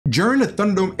During the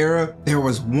Thunderdome era, there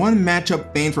was one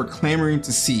matchup fans were clamoring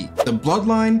to see: the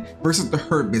Bloodline versus the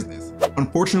Hurt Business.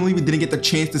 Unfortunately, we didn't get the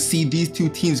chance to see these two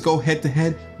teams go head to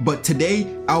head, but today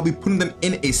I'll be putting them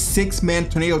in a 6-man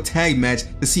tornado tag match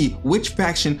to see which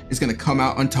faction is going to come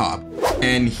out on top.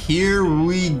 And here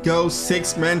we go,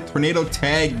 6-man tornado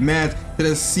tag match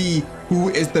to see who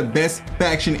is the best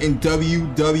faction in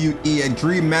WWE. A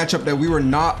dream matchup that we were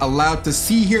not allowed to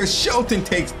see here. Shelton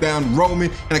takes down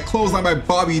Roman and a clothesline by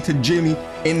Bobby to Jimmy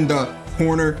in the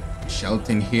corner.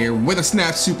 Shelton here with a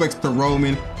snap suplex to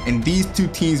Roman. And these two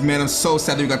teams, man, I'm so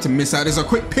sad that we got to miss out. There's a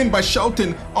quick pin by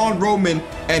Shelton on Roman,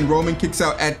 and Roman kicks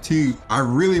out at 2. I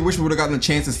really wish we would have gotten a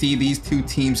chance to see these two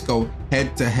teams go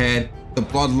head to head. The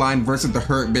Bloodline versus the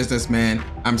Hurt Business, man.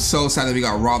 I'm so sad that we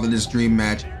got robbed of this dream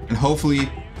match. And hopefully,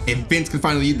 if Vince can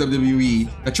finally leave WWE,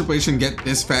 that Triple H can get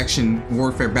this faction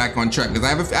warfare back on track. Because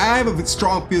I have a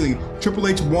strong feeling Triple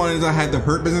H wanted to have the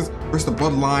Hurt Business versus the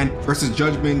Bloodline versus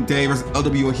Judgment Day versus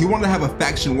LWO. He wanted to have a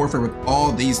faction warfare with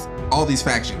all these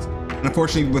factions. And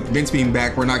unfortunately, with Vince being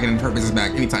back, we're not getting Hurt Business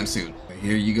back anytime soon. But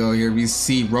here you go. Here we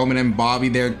see Roman and Bobby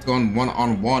there going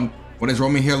one-on-one. What is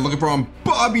Roman here looking for on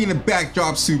Bobby in a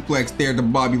backdrop suplex there to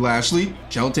Bobby Lashley.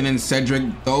 Shelton and Cedric,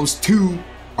 those two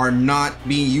are not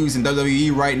being used in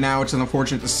WWE right now, which is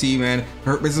unfortunate to see, man.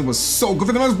 Hurt Business was so good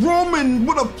for them as Roman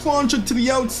with a plunger to the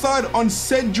outside on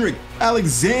Cedric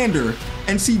Alexander,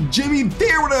 and see Jimmy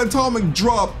there with an atomic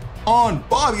drop on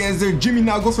Bobby as there Jimmy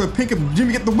now goes for a pink and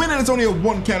Jimmy get the win, and it's only a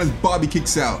 1 count as Bobby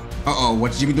kicks out.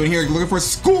 What's Jimmy doing here? Looking for a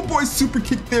schoolboy super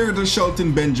kick there to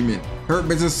Shelton Benjamin. Hurt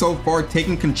Business so far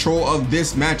taking control of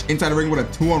this match inside the ring with a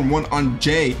 2-on-1 on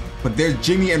Jay, but there's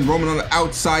Jimmy and Roman on the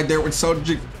outside there with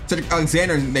Cedric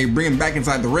Alexander, and they bring him back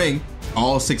inside the ring.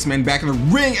 All 6 men back in the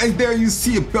ring as there you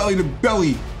see a belly to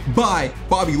belly by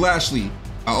Bobby Lashley.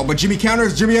 But Jimmy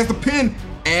counters, Jimmy has the pin,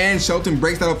 and Shelton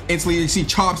breaks that up instantly. You see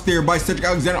chops there by Cedric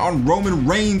Alexander on Roman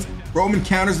Reigns. Roman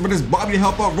counters, but there's Bobby to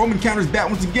help out. Roman counters that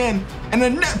once again, and a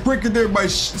net breaker there by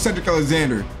Cedric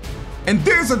Alexander. And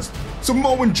there's a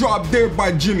Samoan drop there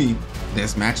by Jimmy.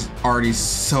 This match is already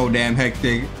so damn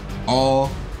hectic. All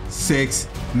 6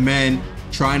 men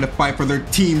trying to fight for their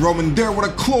team. Roman there with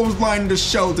a clothesline to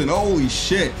Shelton. Holy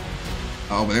shit.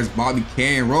 But there's Bobby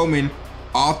carrying Roman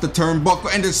off the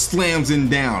turnbuckle and just slams him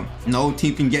down. No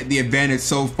team can get the advantage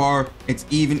so far. It's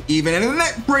even. And a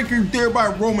net breaker there by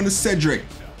Roman to Cedric.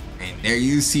 And there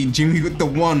you see Jimmy with the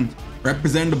 1,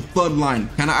 representing the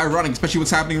Bloodline. Kind of ironic, especially what's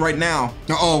happening right now.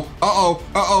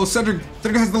 Cedric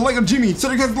has the leg of Jimmy.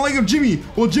 Cedric has the leg of Jimmy.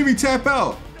 Will Jimmy tap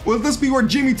out? Will this be where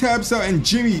Jimmy taps out and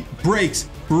Jimmy breaks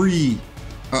free?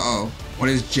 What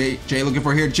is Jay looking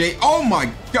for here? Jay, oh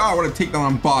my God, what a takedown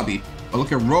on Bobby. But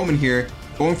look at Roman here,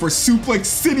 going for Suplex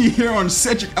City here on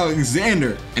Cedric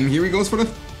Alexander. And here he goes for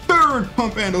the 3rd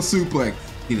pump handle suplex.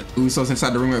 See the Usos inside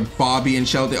the ring with Bobby and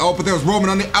Shelton. But there's Roman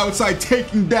on the outside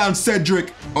taking down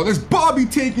Cedric. There's Bobby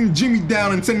taking Jimmy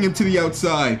down and sending him to the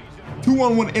outside.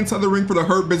 2-on-1 inside the ring for the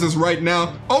Hurt Business right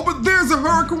now. But there's a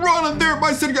Hurricanrana there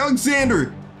by Cedric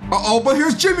Alexander. But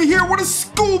here's Jimmy here with a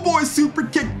schoolboy super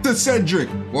kick to Cedric.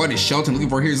 What is Shelton looking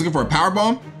for here? He's looking for a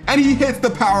powerbomb, and he hits the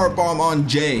powerbomb on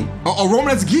Jay. Roman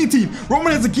has a guillotine.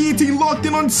 Roman has a guillotine locked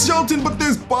in on Shelton, but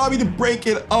there's Bobby to break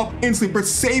it up instantly for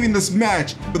saving this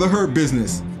match for the Hurt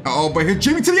Business. But here's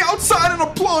Jimmy to the outside and a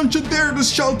plunger there to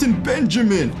Shelton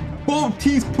Benjamin. Both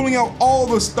teams pulling out all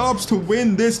the stops to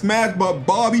win this match, but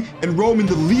Bobby and Roman,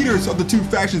 the leaders of the two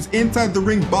factions, inside the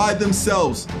ring by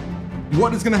themselves.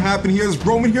 What is going to happen here is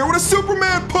Roman here with a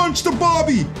Superman punch to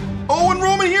Bobby. And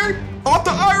Roman here off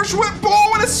the Irish whip.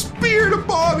 And a spear to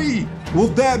Bobby. Will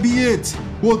that be it?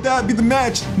 Will that be the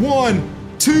match?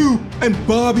 1, 2, and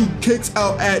Bobby kicks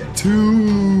out at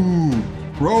 2.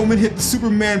 Roman hit the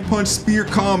Superman punch spear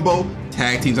combo.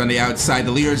 Tag teams on the outside,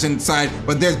 the leaders inside,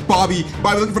 but there's Bobby.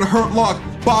 Bobby looking for the hurt lock.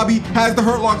 Bobby has the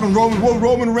hurt lock on Roman. Will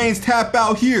Roman Reigns tap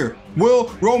out here?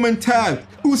 Will Roman tap?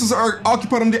 Usos are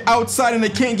occupied on the outside and they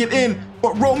can't get in,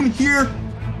 but Roman here,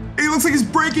 it looks like he's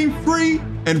breaking free,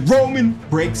 and Roman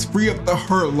breaks free of the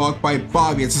hurt lock by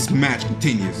Bobby as this match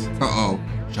continues.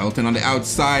 Shelton on the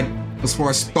outside looks for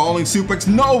a stalling suplex.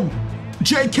 No!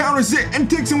 Jay counters it and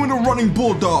takes him with a running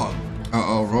bulldog.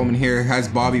 Roman here has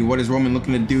Bobby. What is Roman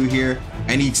looking to do here?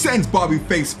 And he sends Bobby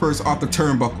face first off the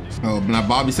turnbuckles. Now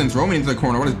Bobby sends Roman into the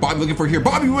corner. What is Bobby looking for here?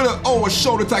 Bobby with a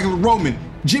shoulder tackle with Roman.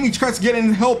 Jimmy tries to get in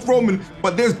and help Roman,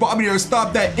 but there's Bobby there to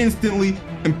stop that instantly.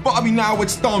 And Bobby now with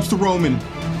stomps to Roman.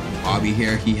 Bobby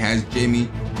here, he has Jimmy.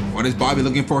 What is Bobby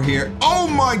looking for here? Oh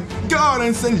my God,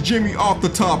 and sends Jimmy off the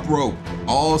top rope.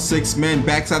 All 6 men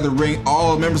backside the ring,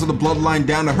 all members of the Bloodline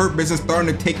down. The Hurt Business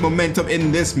starting to take momentum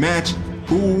in this match.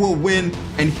 who will win.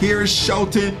 And here is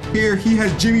Shelton. Here he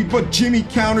has Jimmy, but Jimmy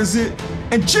counters it.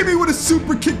 And Jimmy with a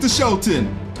super kick to Shelton.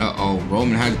 Uh-oh,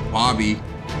 Roman has Bobby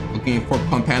looking for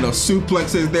pump handle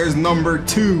suplexes. There's number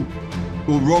 2.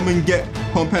 Will Roman get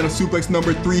pump handle suplex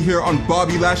number 3 here on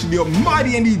Bobby Lashley, the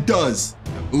Almighty? And he does.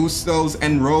 The Usos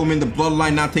and Roman, the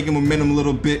Bloodline, now taking momentum a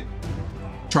little bit,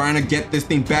 trying to get this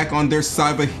thing back on their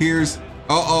side. But here's,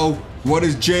 what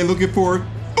is Jay looking for?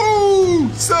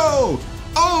 So,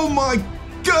 oh my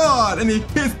God, and he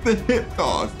hits the hip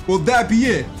toss. Will that be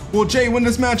it? Will Jay win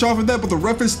this match off of that? But the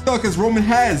ref is stuck as Roman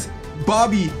has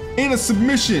Bobby in a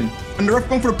submission, and the ref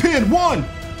going for the pin. 1,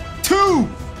 2,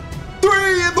 3,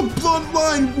 and the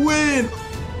Bloodline win.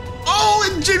 Oh,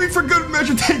 and Jimmy for good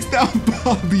measure takes down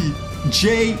Bobby.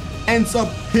 Jay ends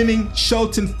up pinning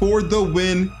Shelton for the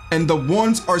win, and the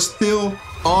ones are still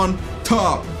on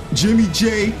top. Jimmy,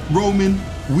 Jay, Roman,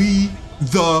 we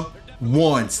the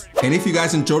ones. And if you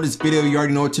guys enjoyed this video, you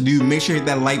already know what to do. Make sure you hit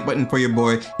that like button for your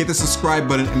boy, hit the subscribe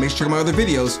button, and make sure to check out my other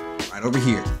videos right over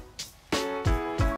here.